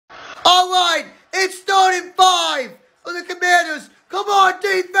All right, it's 3rd and 5 for the Commanders. Come on,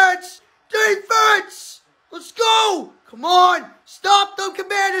 defense! Defense! Let's go! Come on! Stop them,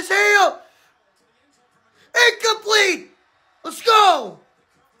 Commanders here! Incomplete! Let's go!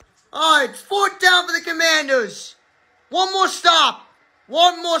 All right, it's 4th down for the Commanders. One more stop.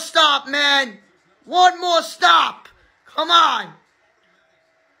 One more stop, man. One more stop. Come on.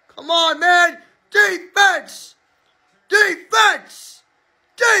 Come on, man. Defense! Defense!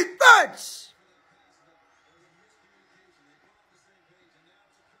 Defense!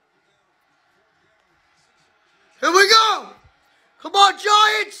 Here we go! Come on,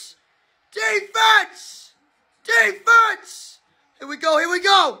 Giants! Defense! Defense! Here we go, here we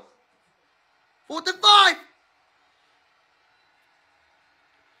go! 4th and 5.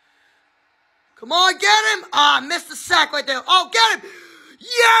 Come on, get him! Ah, missed the sack right there. Oh, get him!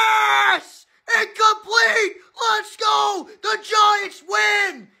 Yes! Incomplete! Let's go! The Giants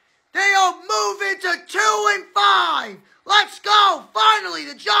win! They are moving to 2 and 5. Let's go! Finally,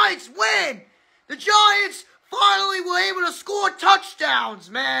 the Giants win! The Giants finally were able to score touchdowns,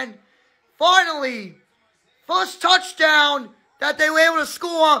 man. Finally. First touchdown that they were able to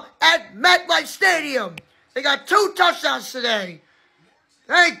score at MetLife Stadium. They got 2 touchdowns today.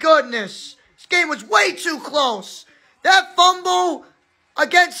 Thank goodness. This game was way too close. That fumble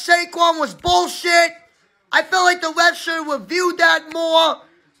against Saquon was bullshit. I felt like the refs should have reviewed that more,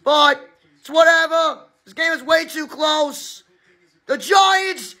 but it's whatever. This game is way too close. The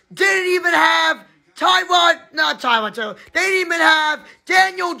Giants didn't even have they didn't even have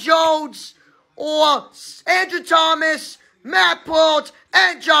Daniel Jones or Andrew Thomas, Matt Peart,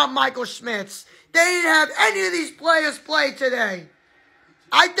 and John Michael Schmitz. They didn't have any of these players play today.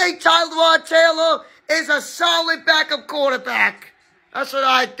 I think Tyrod Taylor is a solid backup quarterback. That's what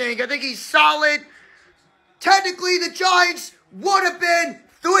I think. I think he's solid. Technically, the Giants would have been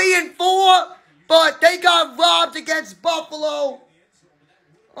 3 and 4, but they got robbed against Buffalo.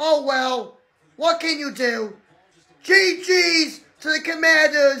 Oh, well. What can you do? GG's to the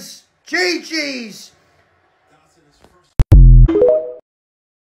Commanders. GG's.